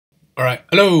Alright,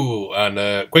 hello, and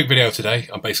a quick video today.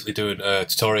 I'm basically doing a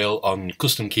tutorial on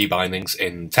custom key bindings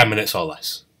in 10 minutes or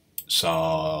less.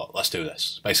 So let's do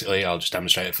this. Basically, I'll just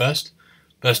demonstrate it first.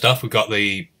 First off, we've got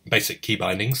the basic key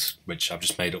bindings, which I've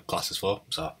just made up classes for.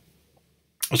 So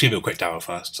let's give you a quick demo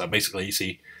first. So basically, you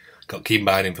see, got key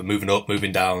binding for moving up,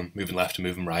 moving down, moving left, and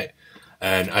moving right.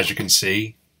 And as you can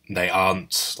see, they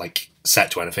aren't like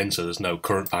set to anything, so there's no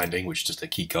current binding, which is just a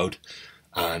key code.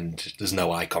 And there's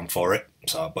no icon for it.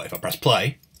 So, but if I press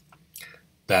play,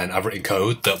 then I've written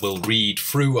code that will read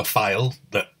through a file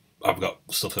that I've got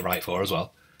stuff to write for as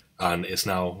well, and it's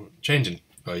now changing.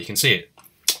 Well, you can see it.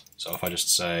 So if I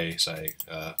just yeah,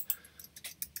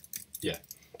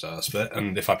 so that's it.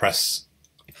 And if I press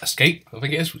escape, I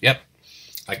think it is. Yep,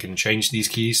 I can change these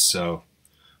keys. So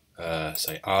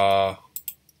say R,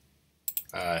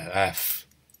 F,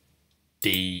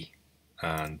 D,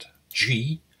 and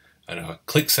G. And if I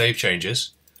click Save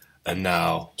Changes, and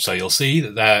now, so you'll see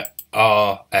that there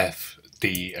are F,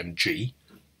 D, and G,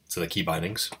 so the key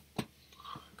bindings.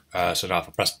 So now if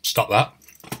I press stop that,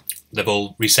 they've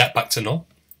all reset back to null.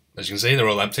 As you can see, they're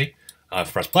all empty. If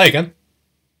I press play again,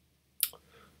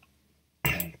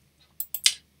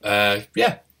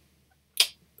 yeah,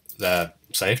 they're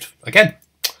saved again.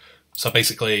 So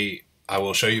basically, I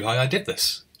will show you how I did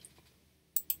this.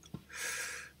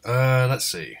 Let's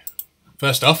see.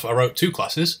 First off, I wrote two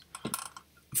classes.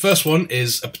 The first one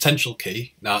is a potential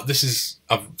key. Now, this is,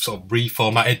 I've sort of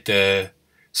reformatted,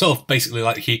 sort of basically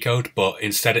like the key code, but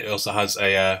instead it also has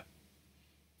a,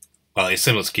 well, it's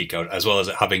similar to key code, as well as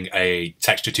it having a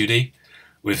texture 2D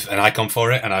with an icon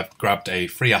for it, and I've grabbed a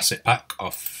free asset pack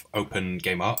off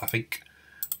OpenGameArt, I think,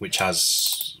 which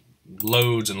has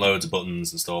loads and loads of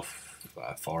buttons and stuff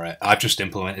for it. I've just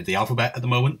implemented the alphabet at the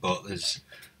moment, but there's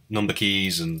number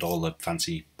keys and all the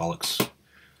fancy bollocks.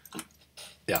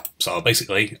 Yeah, so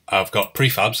basically I've got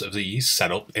prefabs of these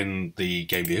set up in the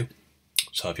game view.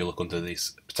 So if you look under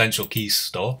this potential keys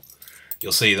store,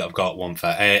 you'll see that I've got one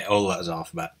for A, all the letters of the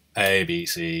alphabet, A, B,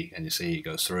 C, and you see it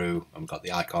goes through, and we've got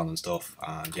the icon and stuff,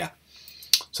 and yeah.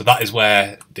 So that is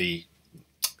where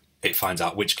it finds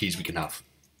out which keys we can have.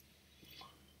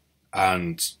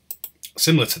 And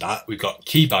similar to that, we've got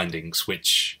key bindings,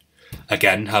 which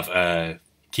again have a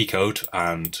key code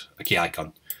and a key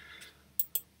icon.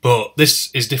 But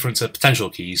this is different to potential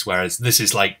keys, whereas this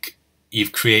is like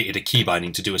you've created a key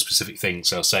binding to do a specific thing.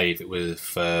 So say if it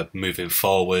was moving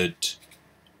forward,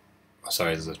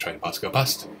 sorry, there's a train about to go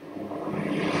past.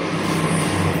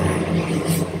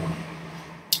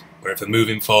 Or if they're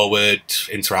moving forward,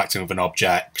 interacting with an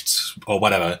object, or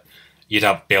whatever, you'd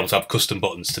be able to have custom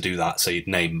buttons to do that. So you'd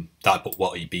name that, but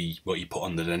what you put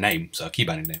under the name, so a key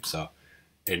binding name. So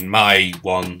in my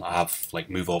one, I have like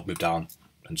move up, move down,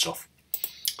 and stuff.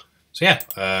 So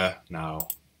yeah, now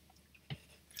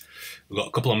we've got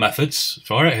a couple of methods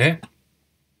for it here.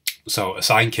 So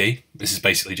assign key, this is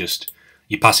basically just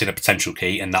you pass in a potential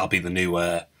key and that'll be the new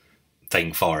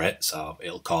thing for it. So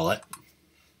it'll call it.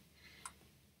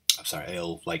 I'm sorry,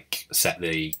 it'll like set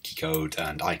the key code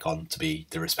and icon to be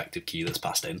the respective key that's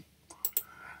passed in.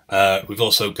 We've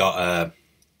also got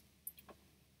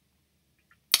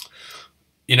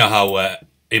you know how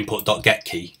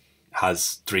input.getKey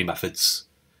has three methods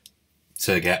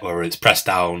to get, where it's pressed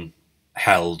down,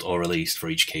 held, or released for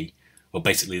each key. Well,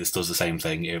 basically this does the same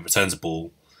thing. It returns a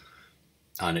bool,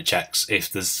 and it checks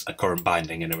if there's a current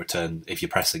binding, and if you're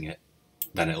pressing it,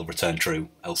 then it'll return true,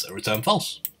 else it'll return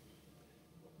false.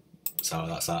 So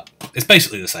that's that. It's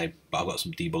basically the same, but I've got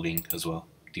some debugging as well,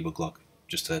 debug log,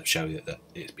 just to show you that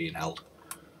it's being held.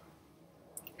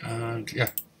 And yeah.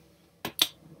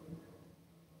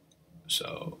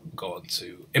 So go on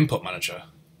to Input Manager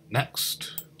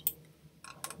next.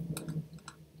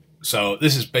 So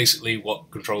this is basically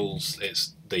what controls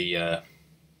the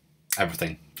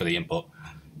everything for the input.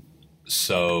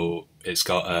 So it's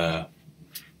got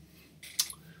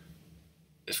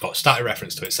static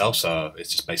reference to itself, so it's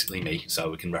just basically me.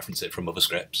 So we can reference it from other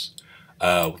scripts.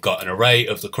 We've got an array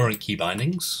of the current key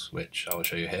bindings, which I will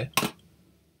show you here.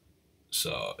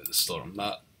 So it's stored on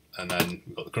that. And then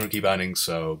we've got the current key bindings,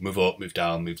 so move up, move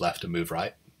down, move left, and move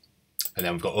right. And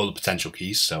then we've got all the potential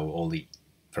keys, so all the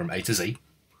from A to Z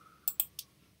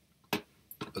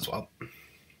as well.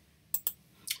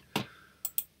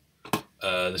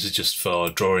 This is just for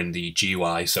drawing the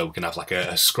GUI, so we can have like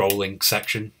a scrolling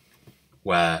section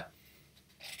where,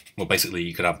 well, basically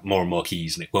you could have more and more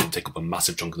keys and it won't take up a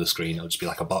massive chunk of the screen. It'll just be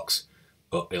like a box,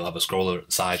 but it'll have a scroller at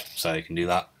the side, so you can do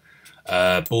that.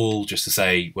 Bool, just to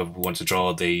say whether we want to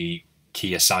draw the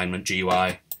key assignment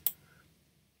GUI.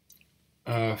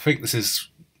 I think this is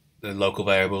the local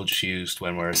variable just used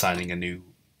when we're assigning a new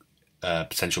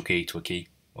potential key to a key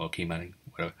or key binding,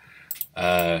 whatever.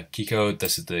 Key code.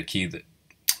 This is the key that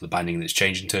the binding that's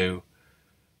changing to.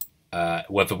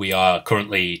 Whether we are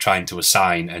currently trying to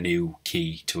assign a new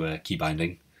key to a key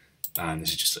binding, and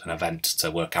this is just an event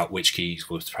to work out which keys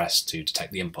was pressed to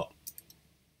detect the input.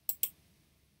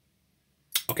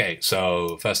 Okay,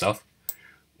 so first off,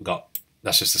 we've got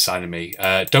that's just assigning me.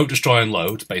 Don't destroy and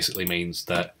load basically means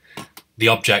that the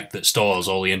object that stores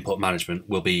all the input management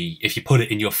will be, if you put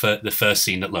it in your the first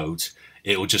scene that loads,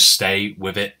 it will just stay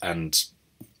with it and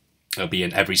it'll be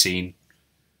in every scene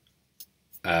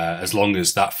as long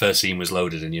as that first scene was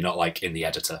loaded and you're not like in the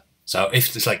editor. So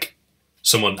if it's like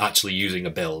someone actually using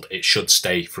a build, it should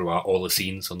stay throughout all the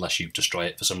scenes unless you destroy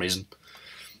it for some reason.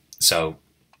 So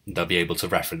they'll be able to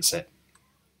reference it.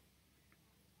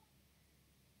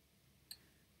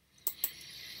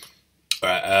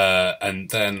 Alright, and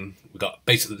then we got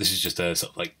basically this is just a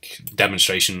sort of like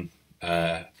demonstration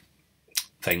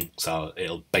thing. So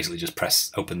it'll basically just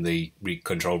open the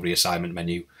control reassignment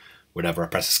menu. Whenever I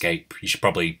press escape, you should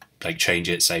probably like change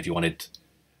it. Say if you wanted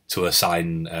to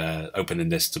assign opening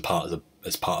this to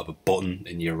as part of a button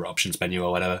in your options menu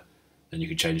or whatever, then you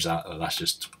can change that. That's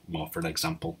just more for an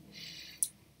example.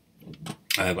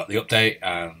 I've got the update,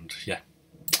 and yeah,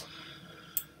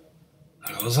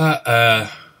 that was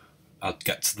that. I'll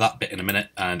get to that bit in a minute,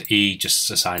 and E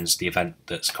just assigns the event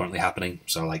that's currently happening.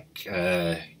 So like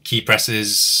key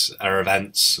presses are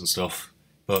events and stuff,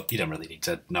 but you don't really need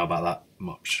to know about that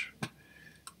much. I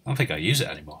don't think I use it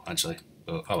anymore, actually,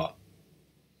 but oh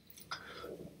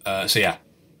well. So yeah,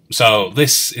 so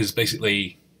this is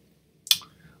basically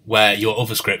where your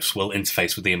other scripts will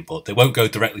interface with the input. They won't go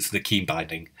directly to the key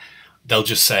binding. They'll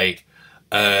just say,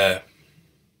 all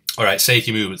right, say if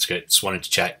your movement scripts wanted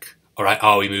to check, all right,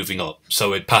 are we moving up?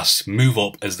 So it'd pass move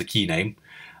up as the key name,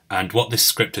 and what this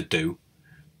script would do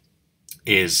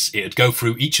is it'd go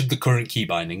through each of the current key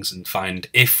bindings and find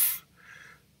if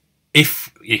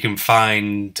you can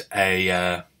find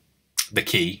the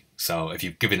key. So if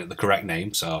you've given it the correct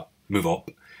name, so move up,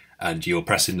 and you're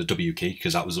pressing the W key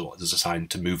because that was what was assigned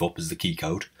to move up as the key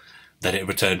code, then it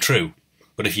would return true.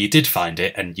 But if you did find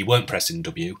it and you weren't pressing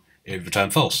W, it would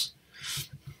return false.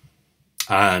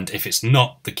 And if it's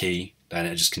not the key, then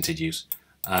it just continues.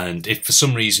 And if for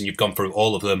some reason you've gone through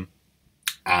all of them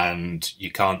and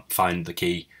you can't find the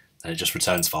key, then it just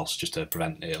returns false, just to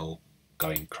prevent it all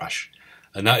going crash.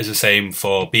 And that is the same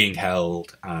for being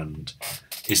held and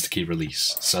is the key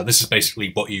release. So this is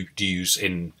basically what you use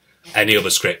in any other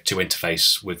script to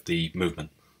interface with the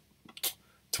movement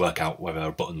to work out whether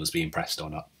a button was being pressed or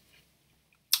not.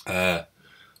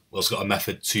 We also got a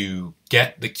method to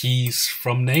get the keys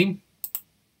from name.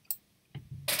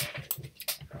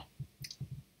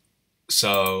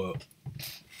 So,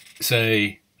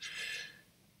 say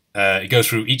it goes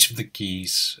through each of the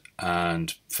keys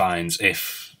and finds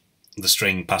if the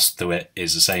string passed through it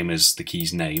is the same as the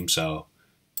key's name. So,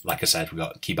 like I said, we've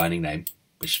got key binding name,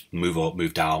 which move up,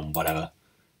 move down, whatever.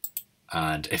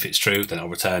 And if it's true, then it'll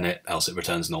return it, else it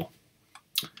returns null.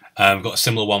 We've got a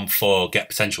similar one for get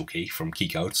potential key from key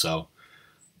code. So,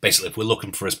 basically, if we're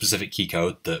looking for a specific key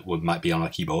code that might be on our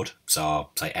keyboard, so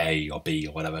say A or B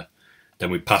or whatever, then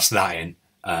we pass that in,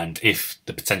 and if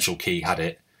the potential key had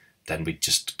it, then we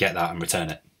just get that and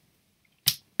return it.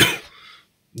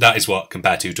 That is what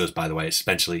compare to does, by the way. It's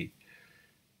basically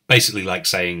like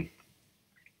saying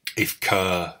if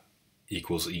cur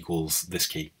equals this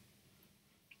key.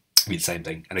 It'd be the same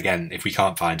thing. And again, if we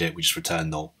can't find it, we just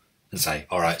return null and say,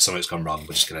 all right, something's gone wrong.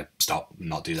 We're just going to stop and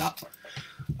not do that.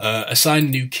 Assign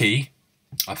new key.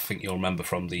 I think you'll remember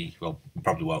from well,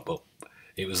 probably won't, but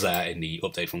it was there in the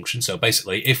update function. So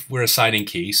basically, if we're assigning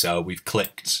key, so we've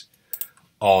clicked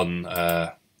on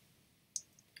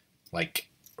like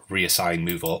reassign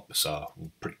move up, so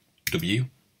we'll W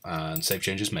and save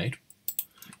changes made.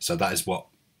 So that is what.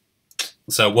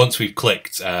 So once we've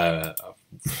clicked,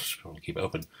 keep it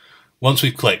open. Once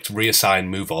we've clicked reassign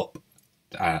move up,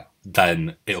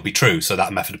 then it'll be true. So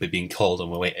that method will be being called,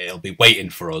 and it'll be waiting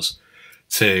for us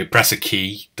to press a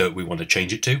key that we want to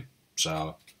change it to.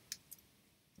 So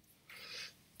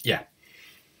yeah.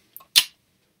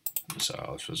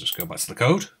 So let's just go back to the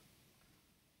code.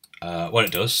 What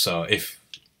it does. So if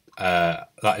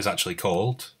that is actually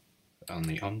called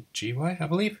on GUI, I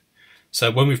believe. So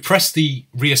when we've pressed the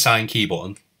reassign key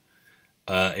button,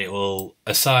 it will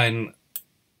assign.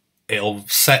 It'll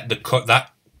set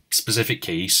that specific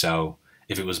key. So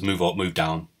if it was move up, move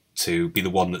down, to be the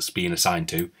one that's being assigned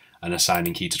to, and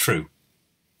assigning key to true.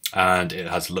 And it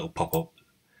has a little pop up,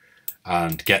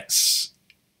 and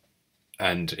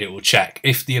it will check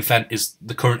if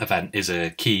the current event is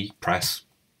a key press.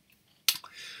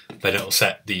 then it'll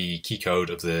set the key code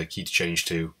of the key to change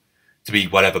to be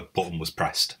whatever button was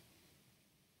pressed,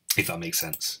 if that makes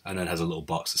sense. And then has a little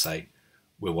box to say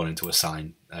we're wanting to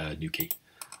assign a new key.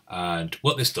 And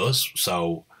what this does,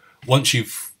 so once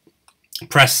you've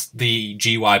pressed the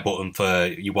GY button for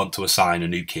you want to assign a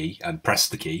new key and press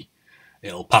the key,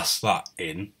 it'll pass that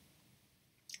in.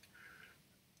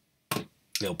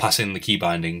 It'll pass in the key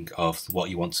binding of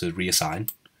what you want to reassign.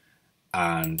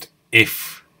 And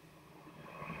if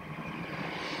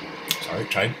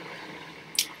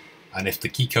the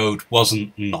key code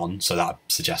wasn't none, so that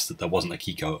suggests that there wasn't a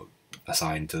key code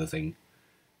assigned to the thing,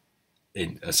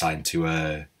 assigned to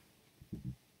a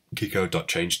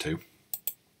keycode.change2.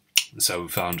 So we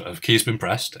found a key has been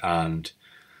pressed, and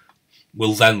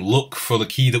we'll then look for the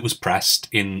key that was pressed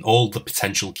in all the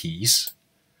potential keys.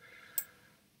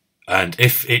 And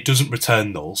if it doesn't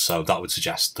return null, so that would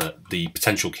suggest that the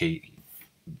potential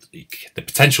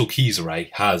keys array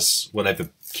has whatever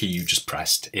key you just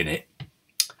pressed in it.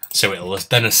 So it'll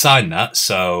then assign that,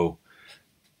 so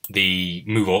the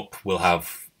move up will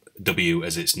have W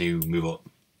as its new move up.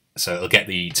 So it'll get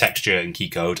the texture and key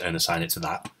code and assign it to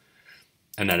that.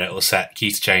 And then it'll set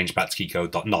key to change back to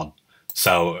keycode.none.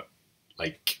 So,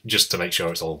 like, just to make sure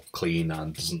it's all clean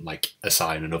and doesn't, like,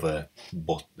 assign another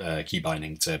key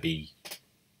binding to be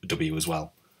W as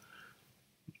well.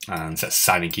 And sets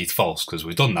assigning key to false, because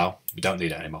we're done now. We don't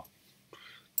need it anymore.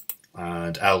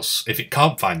 And else, if it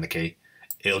can't find the key,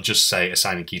 it'll just say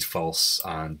assigning key to false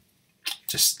and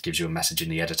just gives you a message in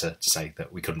the editor to say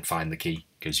that we couldn't find the key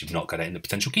because you've not got it in the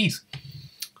potential keys.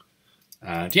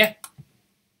 And yeah.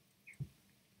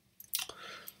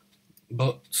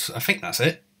 But I think that's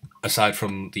it, aside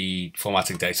from the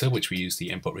formatting data, which we use the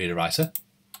input reader writer.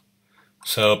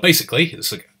 So basically,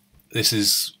 this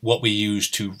is what we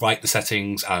use to write the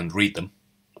settings and read them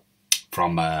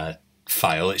from a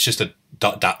file. It's just a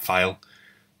 .dat file,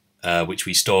 which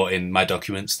we store in My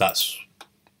Documents. That's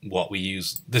what we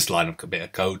use this line of bit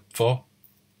of code for.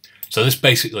 So this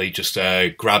basically just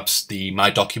grabs the My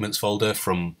Documents folder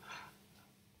from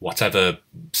whatever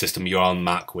system you're on,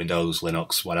 Mac, Windows,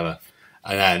 Linux, whatever.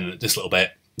 And then this little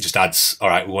bit just adds, all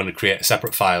right, we want to create a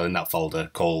separate file in that folder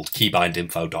called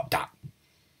keybindinfo.dat.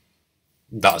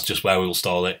 That's just where we'll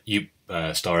store it. You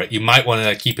might want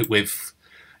to keep it with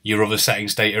your other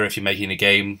settings data if you're making a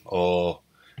game, or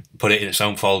put it in its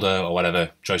own folder, or whatever.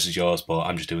 Choice is yours, but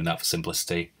I'm just doing that for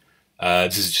simplicity.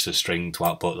 This is just a string to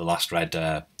output the last read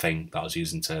thing that I was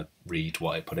using to read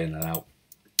what it put in and out.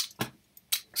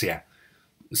 So yeah.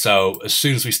 So as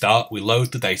soon as we start, we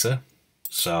load the data.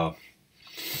 So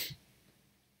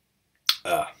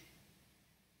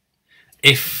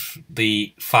if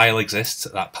the file exists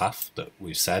at that path that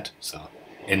we've said, so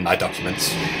in My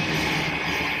Documents,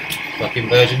 fucking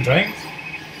Virgin Trains.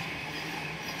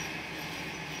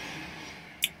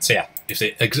 So yeah,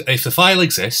 if the file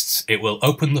exists, it will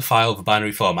open the file of a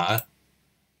binary formatter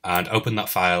and open that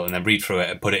file and then read through it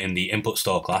and put it in the input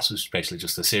store class, which is basically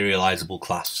just a serializable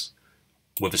class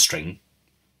with a string,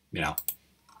 you know.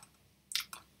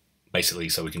 Basically,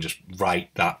 so we can just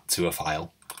write that to a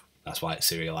file. That's why it's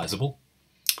serializable.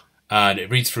 And it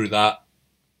reads through that,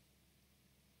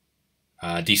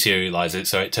 deserialize it,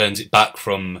 so it turns it back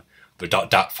from the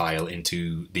 .dat file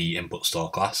into the input store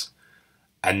class.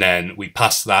 And then we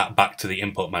pass that back to the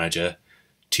input manager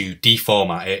to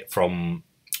deformat it from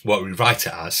what we write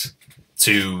it as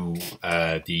to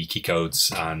the key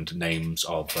codes and names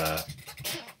of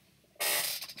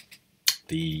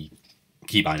the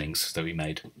key bindings that we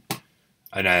made.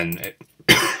 And then,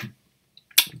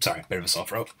 sorry, bit of a sore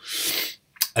throat.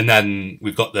 And then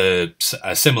we've got a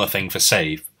similar thing for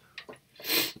save,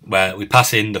 where we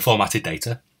pass in the formatted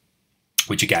data,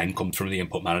 which again comes from the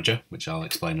input manager, which I'll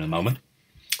explain in a moment.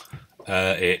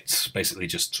 It basically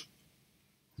just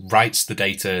writes the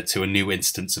data to a new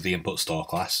instance of the input store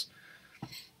class,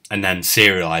 and then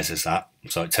serializes that,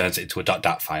 so it turns it into a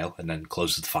 .dat file, and then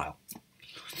closes the file.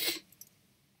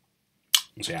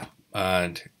 So yeah,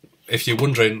 and if you're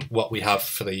wondering what we have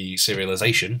for the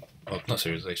serialization, well, not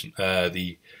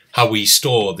serialization, how we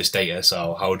store this data,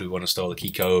 so how do we want to store the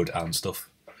key code and stuff.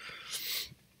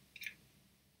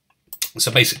 So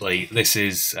basically, this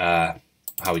is how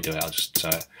we do it. I'll just,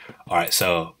 alright,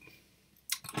 so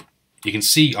you can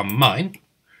see on mine,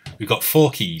 we've got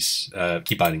 4 keys,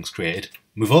 key bindings created.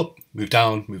 Move up, move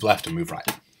down, move left, and move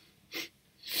right.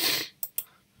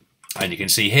 And you can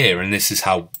see here, and this is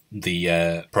how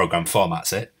the program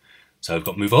formats it. So we've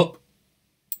got move up,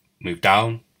 move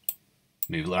down,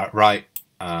 move right,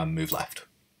 and move left.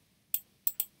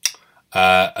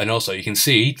 And also you can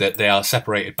see that they are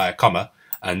separated by a comma,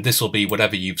 and this will be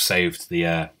whatever you've saved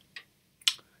the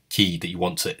key that you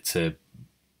want it to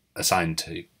assign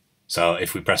to. So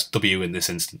if we press W in this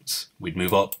instance, we'd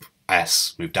move up,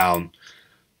 S, move down,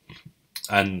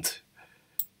 and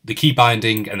the key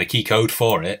binding and the key code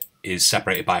for it is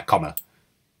separated by a comma.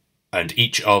 And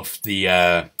each of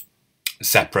the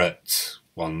separate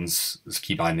ones,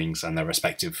 key bindings and their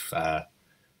respective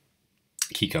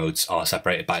key codes, are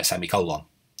separated by a semicolon,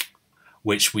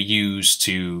 which we use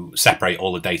to separate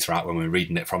all the data out when we're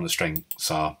reading it from the string.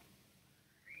 So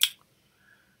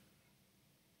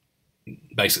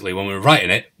basically, when we're writing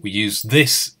it, we use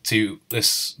this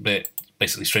bit,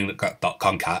 basically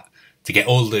string.concat, to get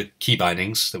all the key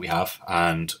bindings that we have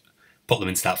and put them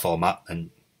into that format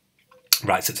and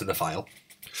writes it to the file.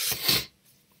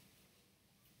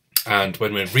 And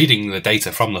when we're reading the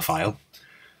data from the file,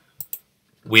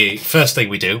 first thing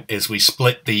we do is we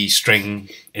split the string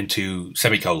into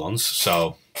semicolons.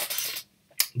 So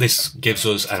this gives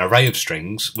us an array of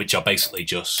strings, which are basically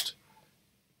just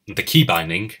the key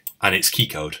binding and its key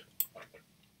code.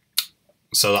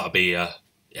 So that'll be,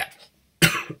 yeah.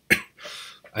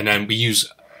 And then we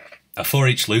use a for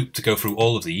each loop to go through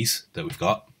all of these that we've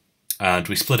got. And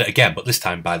we split it again, but this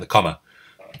time by the comma.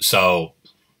 So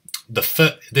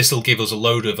this will give us a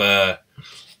load of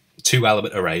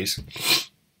 2-element arrays.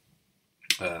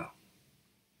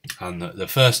 And the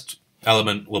first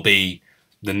element will be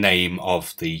the name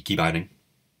of the key binding.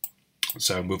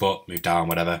 So move up, move down,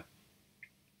 whatever.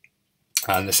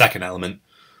 And the second element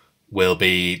will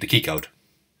be the key code.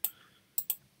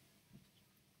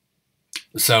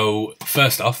 So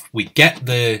first off, we get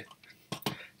the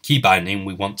key binding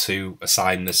we want to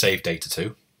assign the save data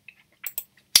to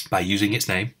by using its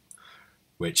name,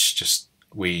 which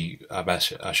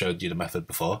I showed you the method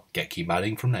before, get key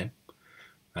binding from name.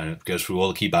 And it goes through all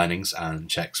the key bindings and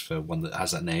checks for one that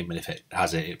has that name, and if it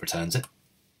has it, it returns it.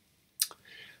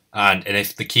 And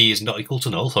if the key is not equal to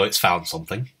null, so it's found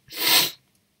something,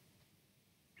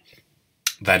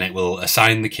 then it will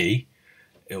assign the key.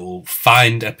 It will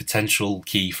find a potential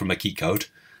key from a key code,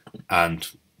 and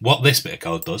what this bit of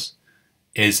code does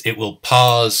is it will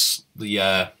parse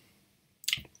the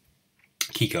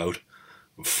key code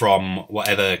from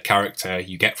whatever character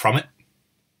you get from it.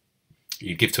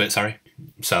 You give to it, sorry.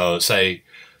 So say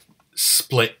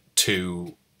split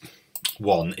to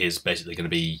 1 is basically going to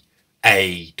be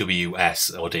A, W,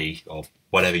 S, or D, or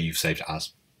whatever you've saved it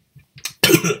as.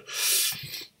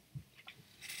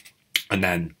 And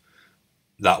then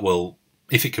that will,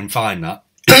 if it can find that,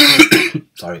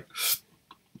 sorry,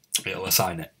 it'll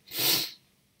assign it.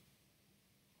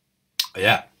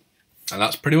 Yeah, and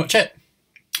that's pretty much it.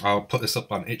 I'll put this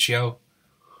up on itch.io.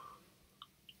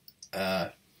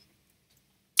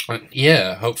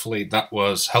 Yeah, hopefully that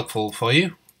was helpful for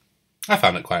you. I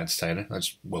found it quite entertaining. I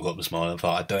just woke up this morning and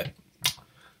thought I'd do it.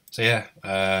 So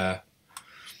yeah,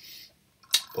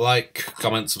 like,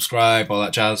 comment, subscribe, all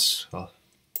that jazz. Well,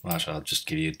 actually, I'll just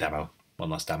give you a demo. One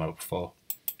last demo before.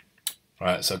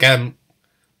 Right, so again,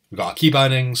 we've got our key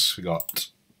bindings. We've got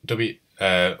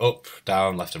up,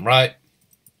 down, left and right.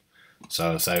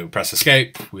 So press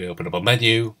escape, we open up a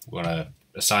menu. We want to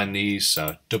assign these.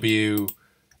 So W,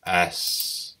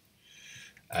 S,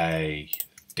 A,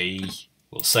 D.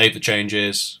 We'll save the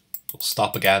changes. We'll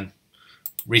stop again,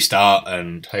 restart,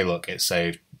 and hey look, it's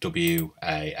saved W,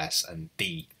 A, S, and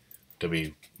D.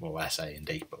 W, well, S, A, and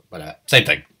D, but whatever, same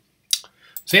thing.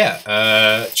 So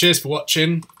yeah, cheers for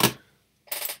watching.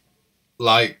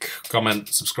 Like, comment,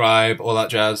 subscribe, all that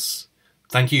jazz.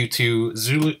 Thank you to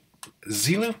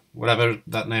Zulu, whatever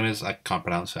that name is. I can't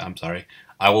pronounce it, I'm sorry.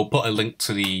 I will put a link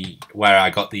to where I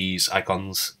got these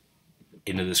icons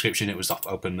in the description. It was off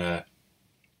Open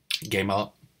Game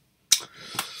Art.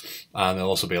 And there'll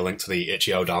also be a link to the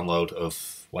itch.io download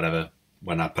of whatever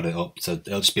when I put it up. So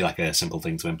it'll just be like a simple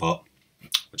thing to import,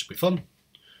 which will be fun.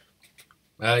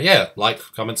 Yeah, like,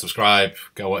 comment, subscribe,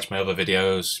 go watch my other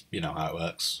videos. You know how it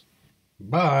works.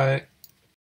 Bye.